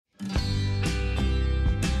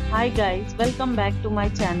Hi guys, welcome back to my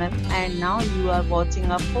channel and now you are watching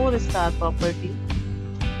a 4-star property.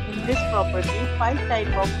 In this property, 5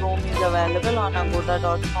 type of room is available on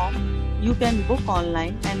agoda.com. You can book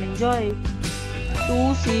online and enjoy it.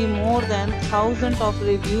 To see more than thousands of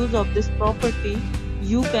reviews of this property,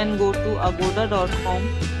 you can go to agoda.com.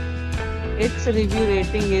 Its review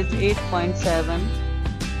rating is 8.7.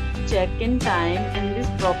 Check-in time in this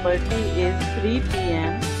property is 3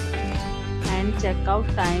 p.m. and check-out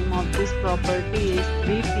time of this property is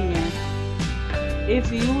 3 p.m.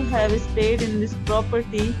 If you have stayed in this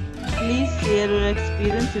property, please share your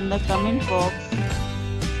experience in the comment box.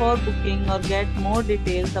 For booking or get more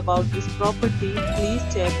details about this property, please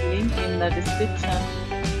check link in the description.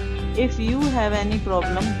 If you have any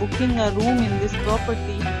problem booking a room in this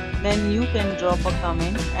property, then you can drop a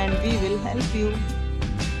comment and we will help you.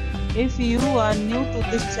 If you are new to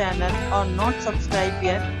this channel or not subscribed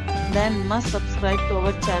yet, then must subscribe to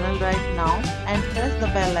our channel right now and press the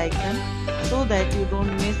bell icon so that you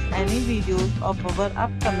don't miss any videos of our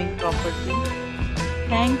upcoming property.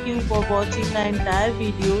 Thank you for watching the entire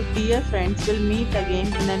video. Dear friends, we'll meet again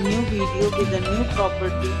in a new video with a new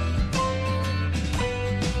property.